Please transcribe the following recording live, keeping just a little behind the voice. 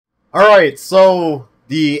Alright, so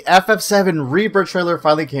the FF7 Rebirth trailer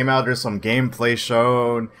finally came out. There's some gameplay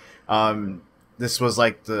shown. This was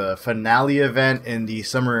like the finale event in the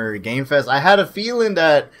Summer Game Fest. I had a feeling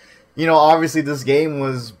that, you know, obviously this game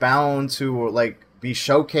was bound to like be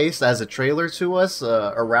showcased as a trailer to us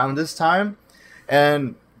around this time.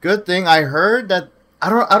 And good thing I heard that I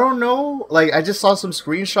don't know, like I just saw some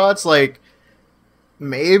screenshots, like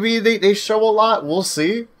maybe they show a lot. We'll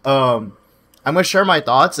see. I'm going to share my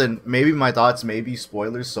thoughts, and maybe my thoughts may be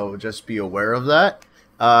spoilers, so just be aware of that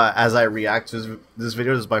as I react to this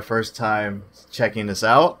video. This is my first time checking this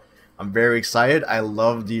out. I'm very excited. I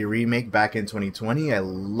love the remake back in 2020. I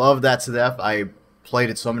love that to death. I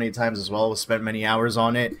played it so many times as well. Spent many hours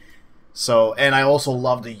on it. So, and I also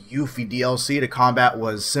love the Yuffie DLC. The combat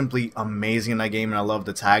was simply amazing in that game, and I love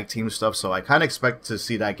the tag team stuff. So I kind of expect to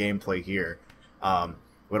see that gameplay here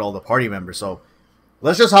with all the party members. So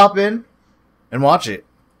let's just hop in and watch it.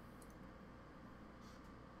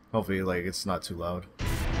 Hopefully, like, it's not too loud.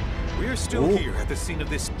 We are still here at the scene of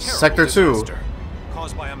this terrible Sector 2. disaster,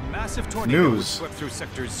 caused by a massive tornado which News. swept through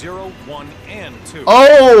sectors 0, 1, and 2.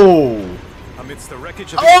 Oh! Amidst the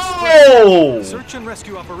wreckage of Oh! search and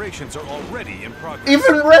rescue operations are already in progress.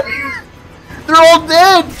 Even they're all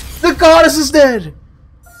dead! The goddess is dead!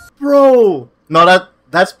 Bro! No,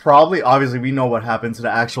 that's probably, obviously, we know what happened to the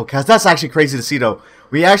actual cast. That's actually crazy to see, though.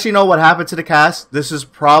 We actually know what happened to the cast. This is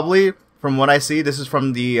probably, from what I see, this is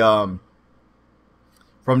from the other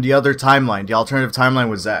timeline. The alternative timeline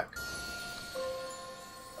with Zack.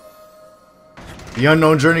 The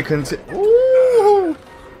unknown journey continues. Oh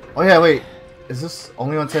yeah, wait. Is this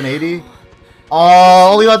only on 1080?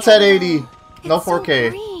 Oh, only on 1080. No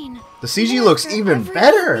 4K. The CG looks even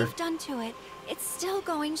better. We've done to it. It's still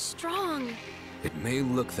going strong. It may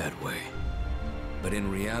look that way, but in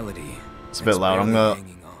reality, it's a bit loud. I'm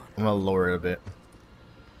gonna lower it a bit.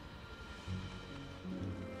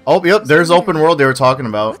 Oh, yep. There's open world they were talking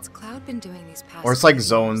about. What's Cloud been doing these past Or it's like days?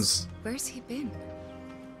 zones. Where's he been?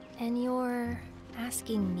 And you're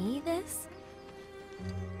asking me this?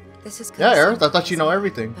 This is Yeah, Aerith, I thought you know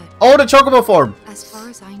everything. But Oh, the chocobo form. as far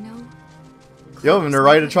as I know, Yo, and they're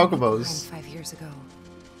right at chocobos. 5 years ago.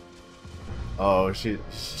 Oh,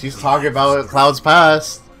 she's talking about Cloud's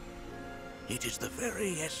past. It is the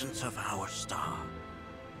very essence of our star.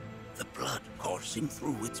 The blood coursing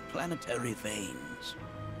through its planetary veins.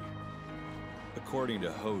 According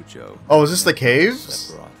to Hojo. Oh, is this the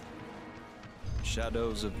caves? Sephiroth.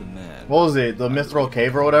 Shadows of the Man. What was it? The Mithril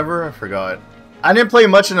Cave or whatever? I forgot. I didn't play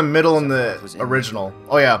much in the middle in the original.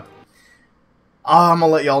 Oh, yeah. I'm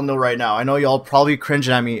gonna let y'all know right now. I know y'all probably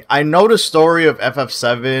cringing at me. I know the story of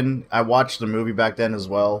FF7. I watched the movie back then as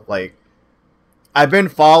well. Like, I've been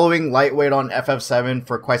following Lightweight on FF7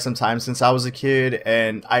 for quite some time since I was a kid,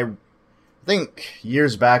 and I think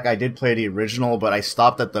years back I did play the original, but I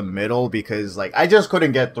stopped at the middle because, like, I just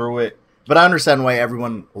couldn't get through it. But I understand why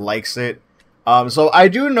everyone likes it. So I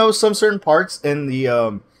do know some certain parts in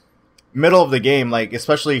the middle of the game, like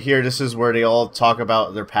especially here. This is where they all talk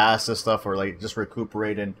about their past and stuff, or like just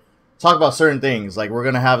recuperate and talk about certain things. Like we're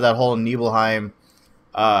gonna have that whole Nibelheim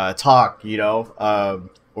talk, you know,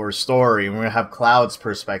 or story, and we're gonna have Cloud's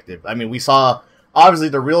perspective. I mean, we saw obviously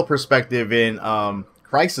the real perspective in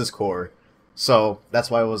Crisis Core, so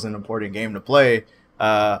that's why it was an important game to play.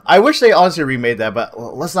 I wish they honestly remade that, but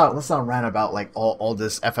let's not rant about like all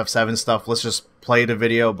this FF7 stuff. Let's just play the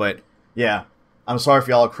video. But yeah, I'm sorry if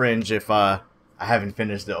y'all cringe if I haven't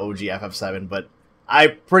finished the OG FF7, but I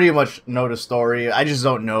pretty much know the story. I just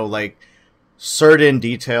don't know like certain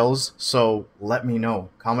details, so let me know.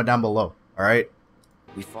 Comment down below. All right.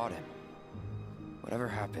 We fought him. Whatever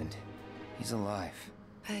happened, he's alive.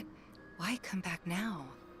 But why come back now?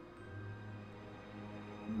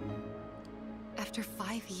 After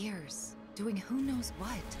 5 years, doing who knows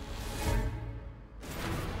what.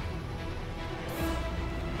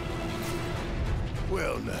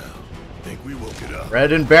 Well now, think we woke it up.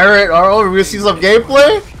 Red and Barrett. Oh, we're gonna see some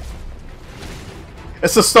gameplay.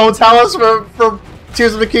 It's the Stone Talents from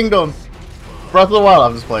Tears of the Kingdom. Breath of the Wild.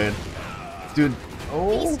 I'm just playing, dude.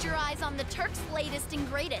 Oh. Feast your eyes on the Turk's latest and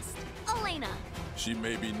greatest, Elena. She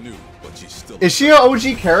may be new, but she's still. Is she an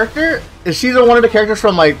OG character? Is she one of the characters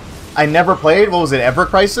from like I never played? What was it? Ever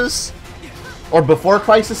Crisis? Or before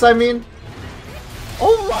Crisis? I mean.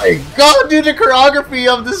 Oh my god, dude! The choreography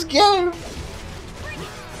of this game.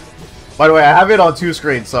 By the way, I have it on 2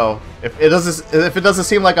 screens, so if it doesn't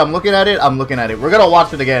seem like I'm looking at it, I'm looking at it. We're gonna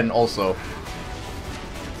watch it again, also.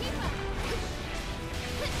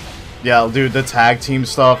 Yeah, dude, the tag team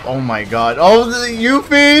stuff. Oh my god. Oh, the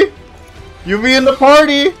Yuffie! Yuffie in the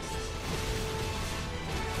party!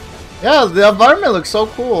 Yeah, the environment looks so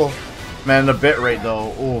cool. Man, the bitrate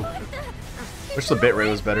though. Ooh. Wish the bitrate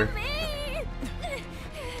was better.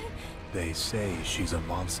 They say she's a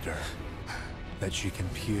monster. That she can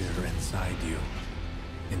peer inside you.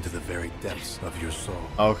 Into the very depths of your soul.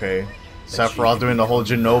 Okay. Sephiroth doing the whole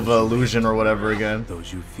Genova illusion or whatever again.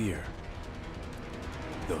 Those you fear.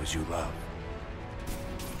 Those you love.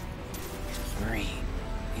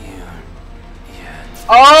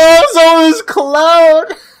 Oh, so it's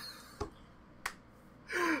Cloud!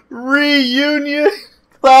 Reunion!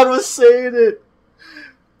 Cloud was saying it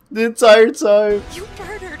the entire time. You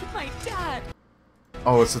murdered my dad!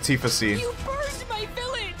 Oh, it's the Tifa scene. You burned my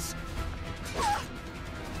village!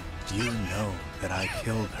 You know that I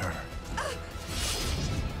killed her.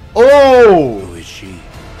 Oh! Who is she?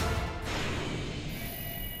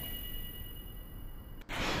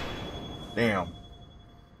 Damn.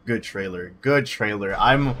 Good trailer. Good trailer.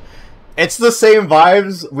 It's the same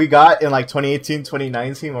vibes we got in like 2018,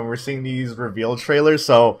 2019 when we're seeing these reveal trailers.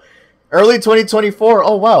 So, early 2024.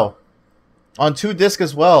 Oh, wow. On 2 discs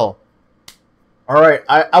as well. Alright,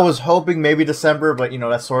 I was hoping maybe December, but you know,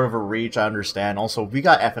 that's sort of a reach, I understand. Also, we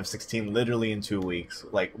got FF16 literally in 2 weeks.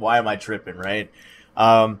 Like, why am I tripping, right?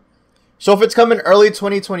 So if it's coming early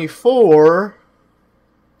 2024,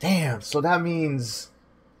 damn, so that means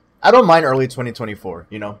I don't mind early 2024,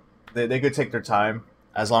 you know? They could take their time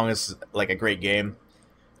as long as like a great game.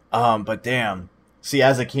 But damn, see,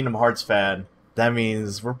 as a Kingdom Hearts fan, that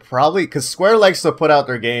means we're probably, because Square likes to put out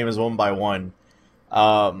their games one by one.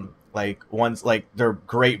 Like once, like they're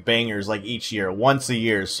great bangers like each year, once a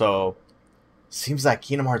year. So seems like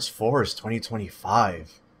Kingdom Hearts 4 is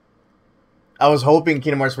 2025. I was hoping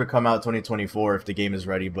Kingdom Hearts would come out 2024 if the game is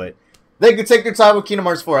ready, but they could take their time with Kingdom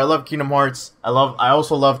Hearts 4. I love Kingdom Hearts. I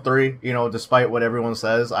also love 3, you know, despite what everyone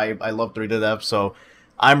says. I love 3 to death, so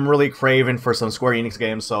I'm really craving for some Square Enix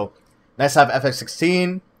games. So nice to have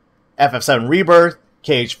FF16, FF7 Rebirth,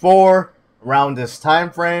 KH4 around this time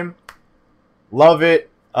frame. Love it.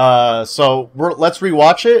 So let's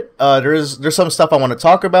rewatch it. There's some stuff I want to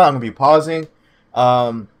talk about. I'm gonna be pausing.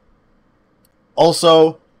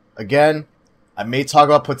 Also, again, I may talk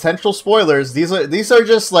about potential spoilers. These are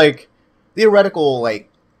just like theoretical like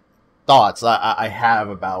thoughts I have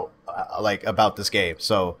about about this game.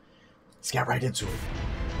 So let's get right into it.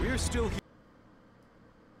 We're still here.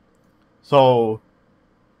 So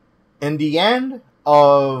in the end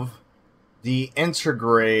of the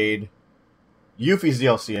Intergrade Yuffie's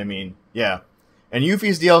DLC, I mean, yeah. And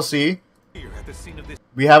Yuffie's DLC, At the scene of this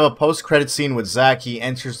we have a post-credit scene with Zack. He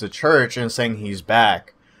enters the church and saying he's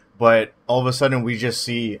back. But all of a sudden, we just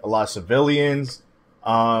see a lot of civilians.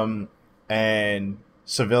 And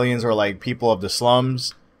civilians are like people of the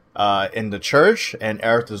slums in the church. And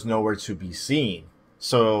Aerith is nowhere to be seen.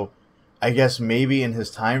 So, I guess maybe in his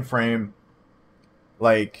time frame,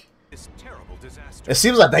 like, terrible disaster. it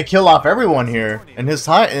seems like they kill off everyone here in his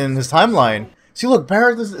timeline. See, look,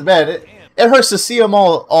 Barrett is bad. It hurts to see them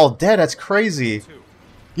all dead. That's crazy.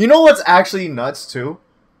 You know what's actually nuts too?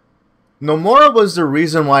 Nomura was the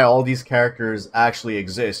reason why all these characters actually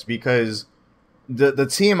exist, because the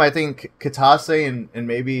team, I think Kitase and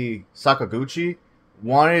maybe Sakaguchi,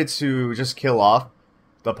 wanted to just kill off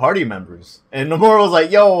the party members, and Nomura was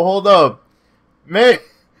like, "Yo, hold up, maybe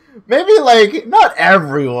like not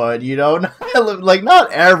everyone, you know, like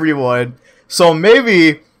not everyone." So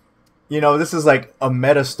maybe, you know, this is like a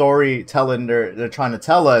meta storytelling they're trying to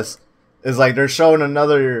tell us, is like they're showing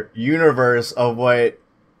another universe of what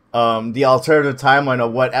the alternative timeline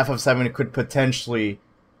of what FF7 could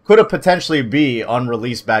have potentially be on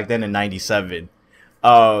release back then in '97.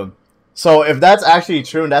 So if that's actually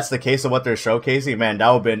true and that's the case of what they're showcasing, man, that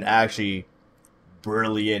would have been actually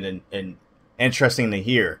brilliant and interesting to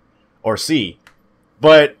hear or see.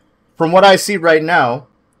 But from what I see right now,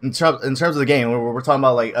 in terms of the game, we're talking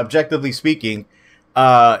about like objectively speaking,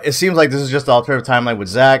 it seems like this is just the alternative timeline with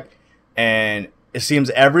Zack, and it seems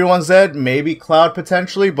everyone's dead. Maybe Cloud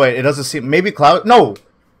potentially, but it doesn't seem. Maybe Cloud. No,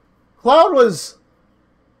 Cloud was.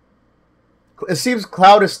 It seems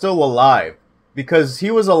Cloud is still alive because he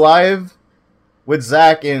was alive with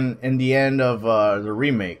Zack in the end of the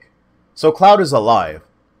remake. So Cloud is alive.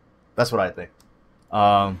 That's what I think.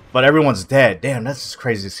 But everyone's dead. Damn, that's just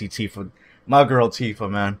crazy to see Tifa. My girl Tifa,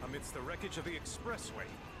 man. Amidst the wreckage of the expressway,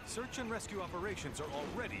 search and rescue operations are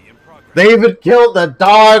already in progress. They even killed the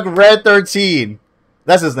dog Red 13.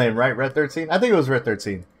 That's his name, right? Red 13? I think it was Red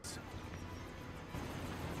 13.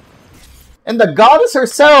 And the goddess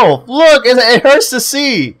herself. Look, it hurts to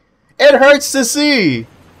see. It hurts to see.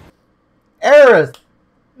 Aerith.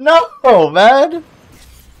 No, man.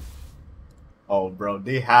 Oh, bro,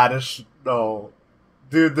 they had a no.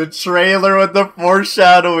 Dude, the trailer with the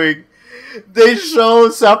foreshadowing. They show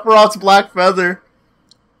Sephiroth's black feather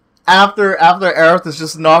after Aerith is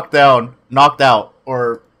just knocked out,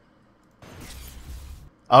 or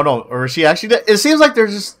I don't know, or is she actually dead? It seems like they're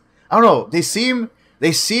just, I don't know. They seem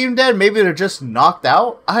dead. Maybe they're just knocked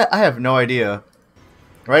out. I have no idea.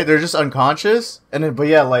 Right? They're just unconscious, and then, but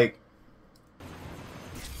yeah, like,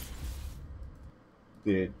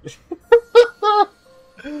 dude.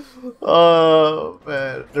 Oh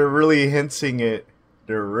man, they're really hinting it.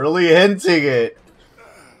 They're really hinting it.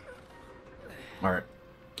 All right,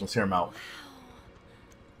 let's hear him out. Wow.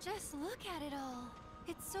 Just look at it all.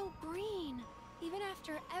 It's so green. Even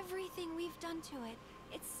after everything we've done to it,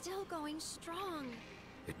 it's still going strong.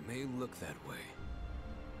 It may look that way,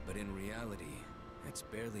 but in reality, it's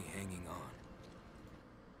barely hanging on.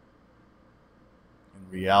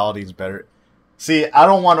 In reality's better. See, I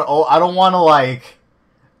don't want to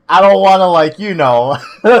like, you know,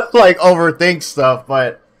 like overthink stuff,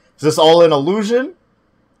 but is this all an illusion,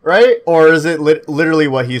 right? Or is it literally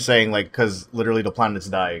what he's saying, like, because literally the planet's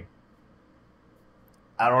dying?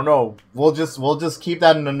 I don't know. We'll just keep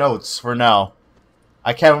that in the notes for now.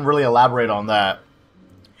 I can't really elaborate on that.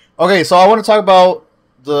 Okay, so I want to talk about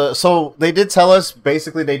so they did tell us,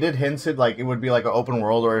 basically they did hinted like it would be like an open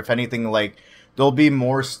world, or if anything, like there'll be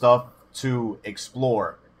more stuff to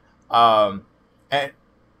explore. And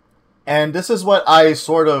this is what I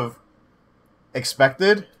sort of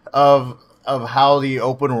expected of how the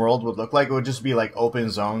open world would look like. It would just be like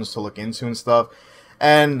open zones to look into and stuff.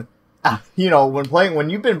 And you know,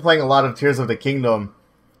 when you've been playing a lot of Tears of the Kingdom,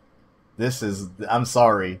 I'm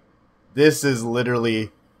sorry, this is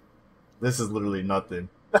literally nothing.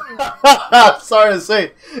 I'm sorry to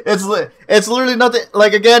say, it's literally nothing.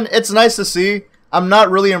 Like, again, it's nice to see. I'm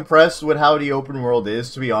not really impressed with how the open world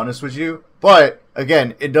is, to be honest with you. But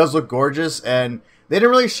again, it does look gorgeous, and they didn't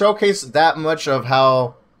really showcase that much of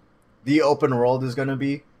how the open world is going to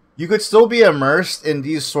be. You could still be immersed in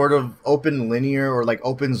these sort of open linear or like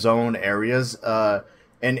open zone areas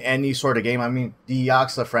in any sort of game. I mean, the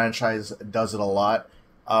Yakuza franchise does it a lot.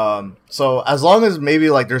 So as long as maybe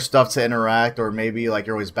like there's stuff to interact, or maybe like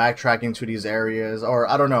you're always backtracking to these areas, or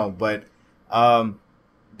I don't know, but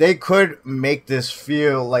they could make this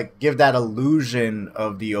feel like, give that illusion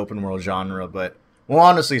of the open world genre. But we'll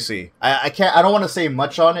honestly see. I don't want to say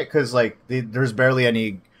much on it because like there's barely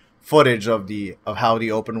any footage of how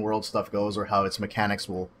the open world stuff goes, or how its mechanics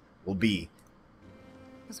will be.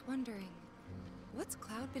 I was wondering, what's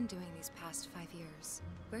Cloud been doing these past 5 years?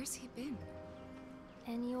 Where's he been?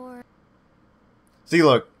 And you're... See,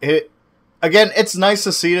 look, again, it's nice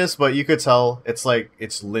to see this, but you could tell it's like,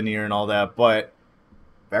 it's linear and all that, but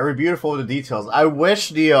very beautiful with the details. I wish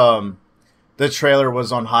the trailer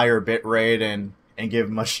was on higher bit rate and give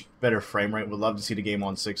much better frame rate. Would love to see the game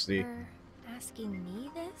on 60. You're asking me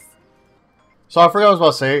this? So I forgot what I was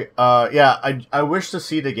about to say. Yeah, I wish to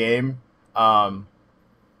see the game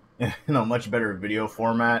in a much better video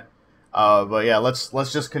format. But yeah, let's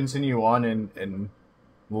just continue on and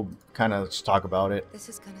we'll kind of talk about it. This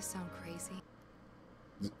is gonna sound crazy.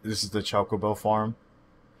 This is the Chocobo farm.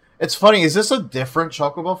 It's funny, is this a different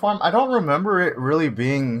Chocobo farm? I don't remember it really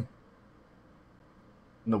being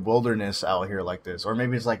in the wilderness out here like this. Or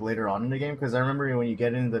maybe it's like later on in the game, because I remember when you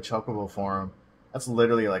get into the Chocobo farm, that's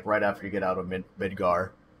literally like right after you get out of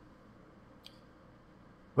Midgar.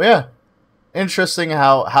 But yeah, interesting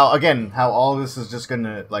how all this is just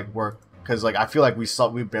gonna like work, because like I feel like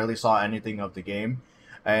we barely saw anything of the game.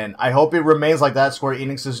 And I hope it remains like that. Square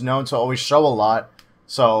Enix is known to always show a lot.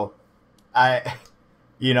 So,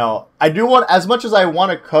 you know, I do want, as much as I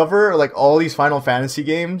want to cover, like, all these Final Fantasy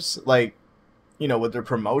games, like, you know, with their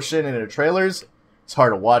promotion and their trailers, it's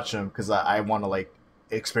hard to watch them, because I want to, like,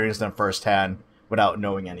 experience them firsthand without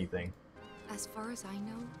knowing anything. As far as I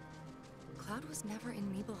know, Cloud was never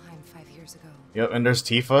in Nibelheim 5 years ago. Yep, and there's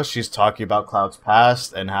Tifa. She's talking about Cloud's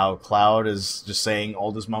past, and how Cloud is just saying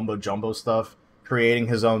all this mumbo-jumbo stuff, creating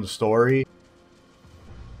his own story.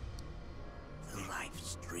 The life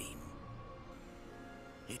stream.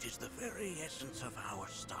 It is the very essence of our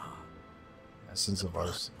star. Essence of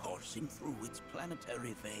ours. Coursing through its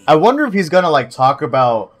planetary vein. I wonder if he's gonna like talk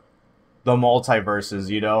about the multiverses,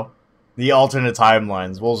 you know, the alternate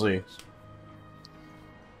timelines. We'll see.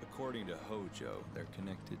 According to Hojo, they're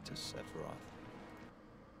connected to Sephiroth.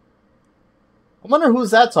 I wonder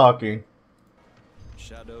who's that talking.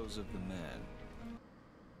 Shadows of the Man,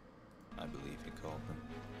 I believe he called them.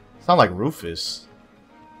 Sound like Rufus.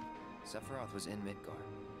 Sephiroth was in Midgar.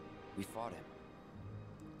 We fought him.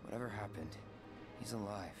 Whatever happened, he's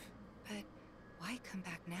alive. But why come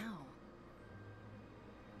back now?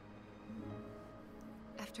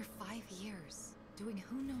 After 5 years, doing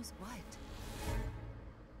who knows what.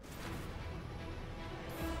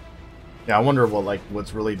 Yeah, I wonder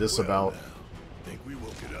what's really this about. Think we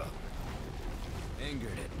woke it up.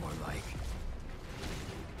 Angered it, more like.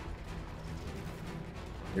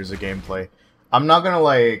 Here's the gameplay. I'm not gonna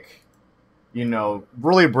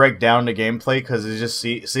really break down the gameplay because it's just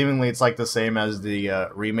seemingly it's like the same as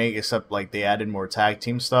the remake, except like they added more tag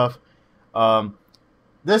team stuff.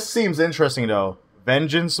 This seems interesting though.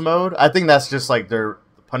 Vengeance mode. I think that's just like their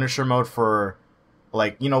Punisher mode for,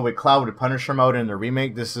 with Cloud with Punisher mode in the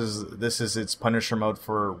remake. This is its Punisher mode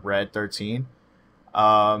for Red 13.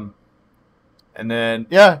 And then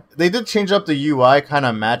yeah, they did change up the UI, kind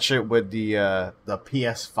of match it with the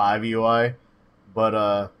PS5 UI,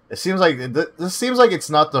 but it seems like this seems like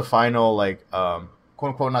it's not the final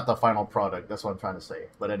quote unquote not the final product. That's what I'm trying to say.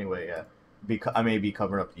 But anyway, yeah, I may be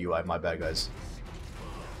covering up the UI. My bad, guys.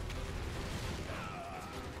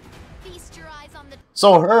 Feast your eyes on the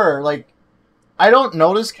So her, I don't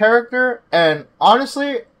know this character, and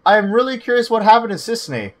honestly, I'm really curious what happened to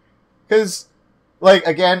Cisne, because,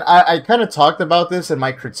 again, I kind of talked about this in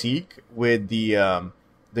my critique with the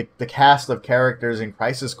cast of characters in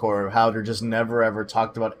Crisis Core, of how they're just never ever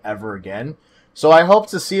talked about ever again. So I hope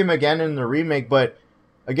to see him again in the remake, but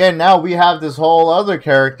again, now we have this whole other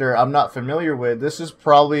character I'm not familiar with. This is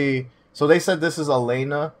probably, so they said this is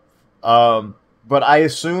Elena, but I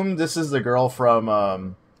assume this is the girl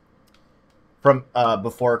from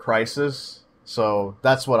Before Crisis. So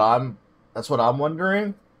that's what I'm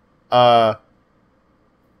wondering. I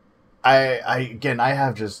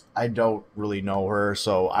don't really know her,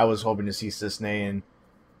 so I was hoping to see Cisne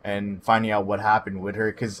and finding out what happened with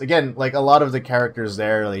her, because again, a lot of the characters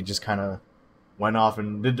there, they just kind of went off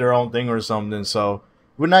and did their own thing or something, so it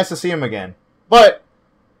would be nice to see him again. But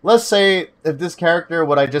let's say if this character,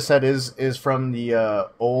 what I just said, is from the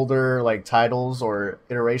older titles or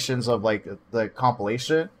iterations of the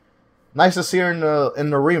compilation, nice to see her in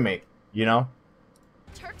the remake, you know?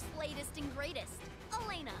 Turk's latest and greatest,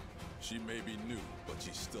 Elena. She may be new, but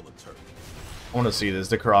she's still a Turk. I want to see this.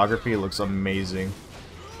 The choreography looks amazing.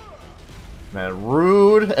 Man,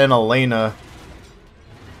 Rude and Elena.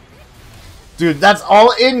 Dude, that's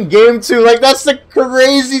all in game too. That's the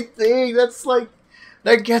crazy thing.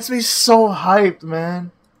 That gets me so hyped,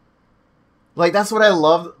 man. That's what I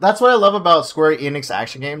love. That's what I love about Square Enix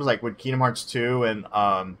action games, with Kingdom Hearts 2 and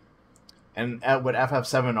with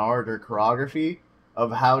FF7R, their choreography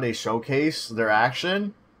of how they showcase their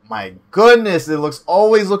action. My goodness, it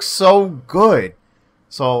always looks so good.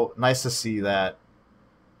 So nice to see that.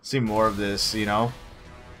 See more of this, you know.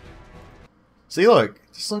 See, look,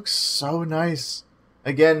 this looks so nice.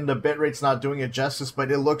 Again, the bitrate's not doing it justice,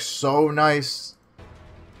 but it looks so nice.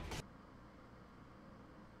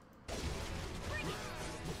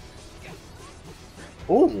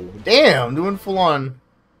 Oh, damn, doing full on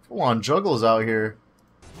juggles out here.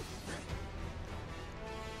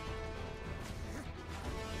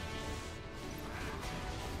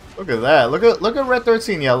 Look at that. Look at Red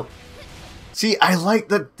 13, yeah. See, I like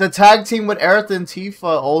the tag team with Aerith and Tifa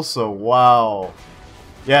also. Wow.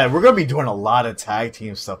 Yeah, we're going to be doing a lot of tag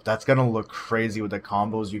team stuff. That's going to look crazy with the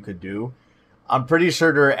combos you could do. I'm pretty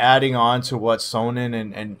sure they're adding on to what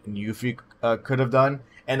Sonnen and Yuffie could have done.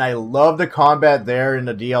 And I love the combat there in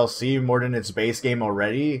the DLC more than its base game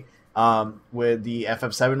already, with the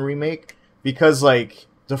FF7 Remake. Because, the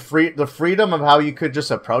freedom of how you could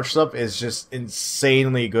just approach stuff is just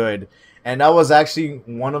insanely good. And that was actually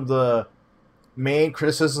one of the main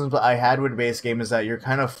criticisms I had with the base game, is that you're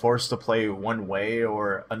kind of forced to play one way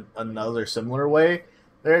or another similar way.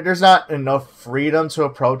 There's not enough freedom to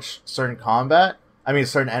approach certain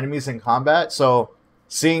enemies in combat. So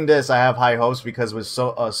seeing this, I have high hopes, because with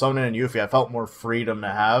Sonnen and Yuffie, I felt more freedom to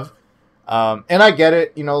have. And I get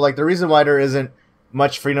it, the reason why there isn't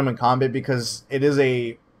much freedom in combat, because it is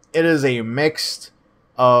a mixed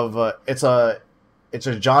of it's a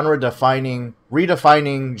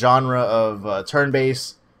redefining genre of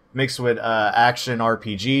turn-based mixed with action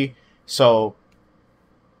RPG. So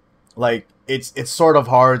it's sort of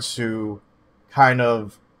hard to kind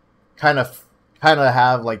of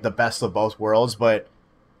have the best of both worlds, but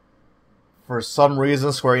for some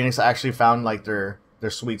reason Square Enix actually found their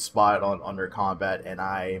sweet spot on their combat, and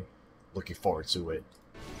I'm looking forward to it.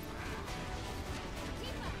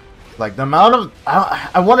 The amount of...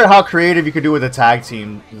 I wonder how creative you could do with the tag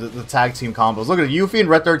team. The tag team combos. Look at Yuffie and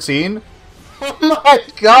Red 13. Oh my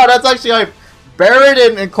god, that's actually hype. Barret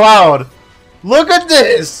and Cloud. Look at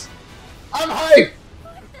this. I'm hyped.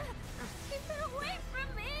 Keep her away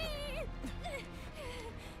from me.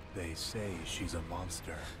 They say she's a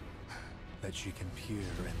monster, that she can peer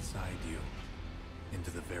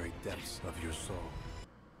very depths of your soul.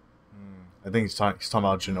 I think he's talking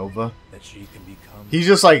about Genova. That she can become. He's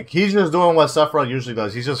just doing what Sephiroth usually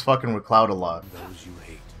does. He's just fucking with Cloud a lot. Those you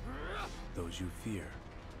hate, those you fear,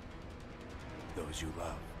 those you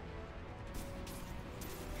love.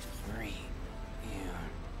 Free.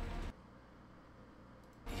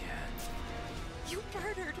 You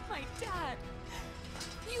murdered my dad.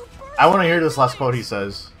 You I want to hear this last quote he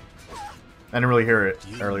says. I didn't really hear it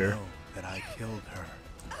earlier. Know that I killed her.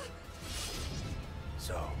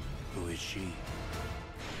 So, who is she?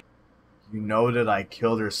 You know that I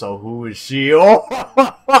killed her, so who is she? Oh,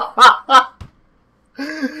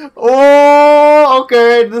 oh,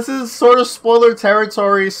 okay. This is sort of spoiler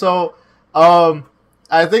territory, so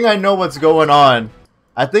I think I know what's going on.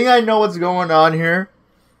 I think I know what's going on here.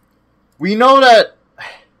 We know that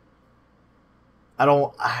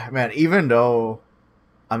man, even though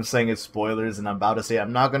I'm saying it's spoilers and I'm about to say it,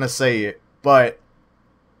 I'm not gonna say it, but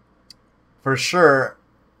for sure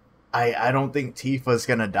I don't think Tifa's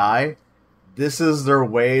gonna die. This is their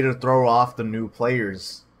way to throw off the new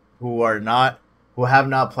players who have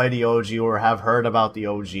not played the OG or have heard about the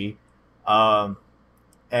OG.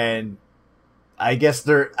 And I guess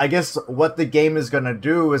what the game is gonna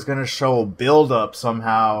do is gonna show a build up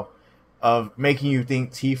somehow of making you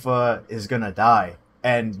think Tifa is gonna die.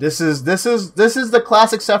 And this is the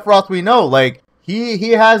classic Sephiroth we know. Like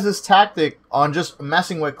he has this tactic on just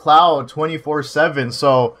messing with Cloud 24/7.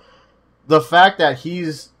 So the fact that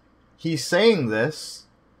he's saying this,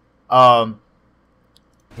 here,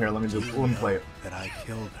 let me play it. That I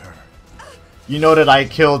killed her. You know that I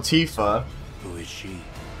killed Tifa. Who is she?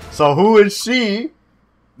 So who is she?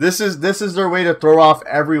 This is their way to throw off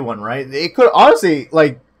everyone, right? It could honestly,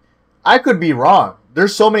 like, I could be wrong.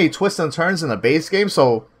 There's so many twists and turns in the base game,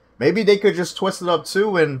 so maybe they could just twist it up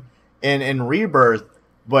too in Rebirth.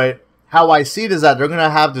 But how I see it is that they're gonna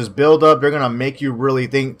have this build up. They're gonna make you really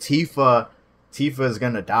think Tifa is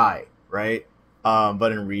gonna die, right?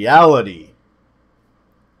 But in reality,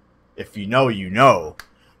 if you know, you know.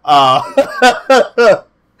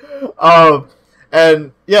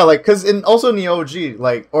 And yeah, like, cause also in the OG,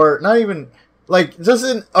 like, or not even like, just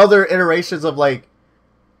in other iterations of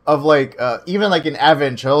even like in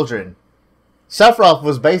Advent Children, Sephiroth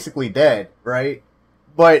was basically dead, right?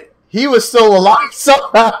 But he was still alive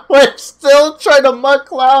somehow. We're still trying to mud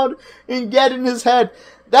Cloud and get in his head.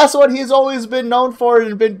 That's what he's always been known for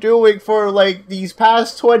and been doing for like these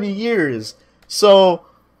past 20 years. So,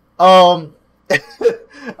 I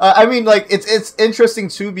mean, like, it's interesting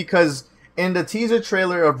too, because in the teaser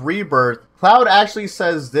trailer of Rebirth, Cloud actually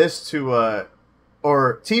says this to,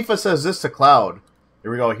 or Tifa says this to Cloud. Here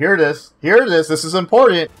we go. Hear this. Hear this. This is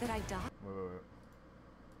important. That I died?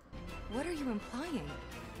 What are you implying?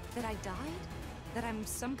 That I died? That I'm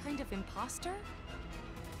some kind of imposter?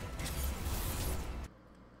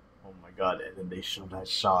 Oh my god, and then they showed that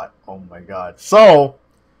shot. Oh my god. So,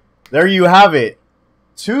 there you have it.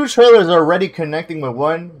 Two trailers are already connecting with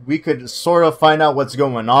one. We could sort of find out what's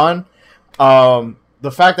going on.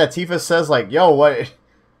 The fact that Tifa says, like, yo,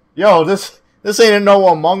 this ain't a no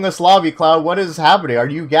Among Us lobby, Cloud. What is happening? Are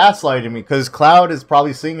you gaslighting me? Because Cloud is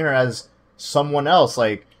probably seeing her as someone else,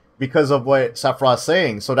 like, because of what Sephiroth's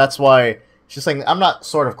saying. So that's why she's saying, I'm not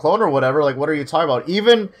sort of clone or whatever. Like, what are you talking about?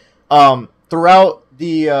 Even throughout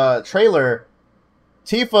the trailer,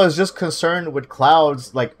 Tifa is just concerned with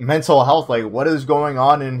Cloud's, like, mental health. Like, what is going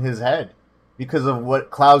on in his head? Because of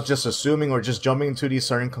what Cloud's just assuming or just jumping to these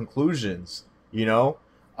certain conclusions, you know?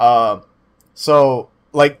 So,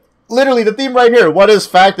 like, literally the theme right here, what is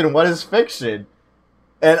fact and what is fiction?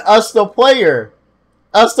 And us the player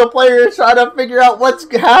trying to figure out what's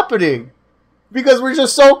happening. Because we're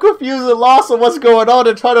just so confused and lost on what's going on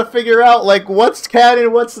and trying to figure out, like, what's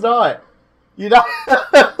canon, what's not. You know?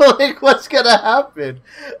 Like, what's gonna happen?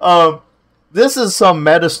 This is some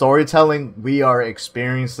meta storytelling we are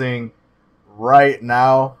experiencing right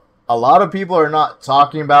now. A lot of people are not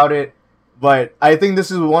talking about it, but I think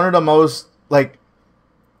this is one of the most, like,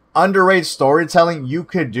 underrated storytelling you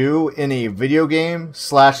could do in a video game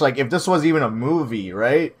 / like, if this was even a movie,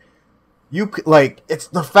 right? You could, like, it's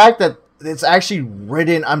the fact that it's actually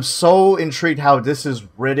written. I'm so intrigued how this is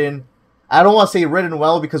written. I don't want to say written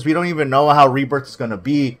well because we don't even know how Rebirth is going to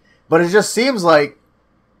be, but it just seems like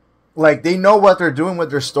they know what they're doing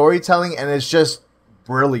with their storytelling, and it's just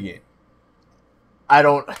brilliant. I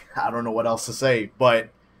don't know what else to say, but,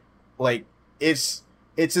 like, it's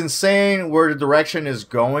insane where the direction is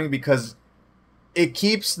going, because it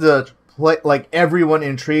keeps like, everyone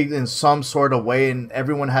intrigued in some sort of way, and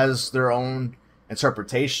everyone has their own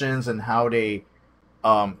interpretations and how they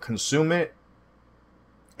consume it.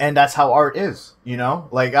 And that's how art is, you know?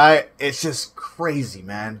 Like, it's just crazy,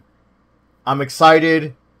 man. I'm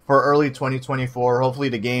excited for early 2024. Hopefully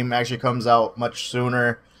the game actually comes out much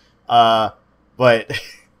sooner. But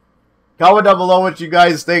comment down below what you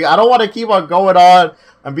guys think. I don't want to keep on going on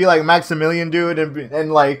and be like Maximilian dude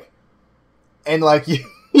and like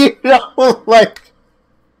you know, like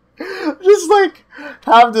just like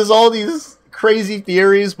have all these crazy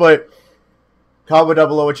theories, but comment down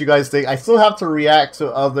below what you guys think. I still have to react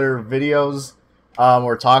to other videos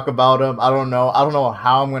or talk about them. I don't know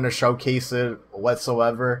how I'm going to showcase it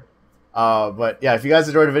whatsoever. But yeah, if you guys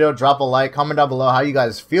enjoyed the video, drop a like, comment down below how you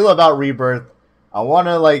guys feel about Rebirth. I want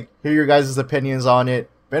to like hear your guys' opinions on it.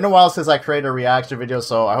 Been a while since I created a reaction video,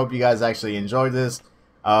 so I hope you guys actually enjoyed this.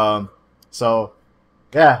 So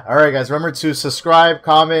yeah, alright guys, remember to subscribe,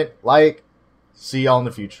 comment, like. See y'all in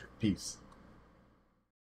the future. Peace.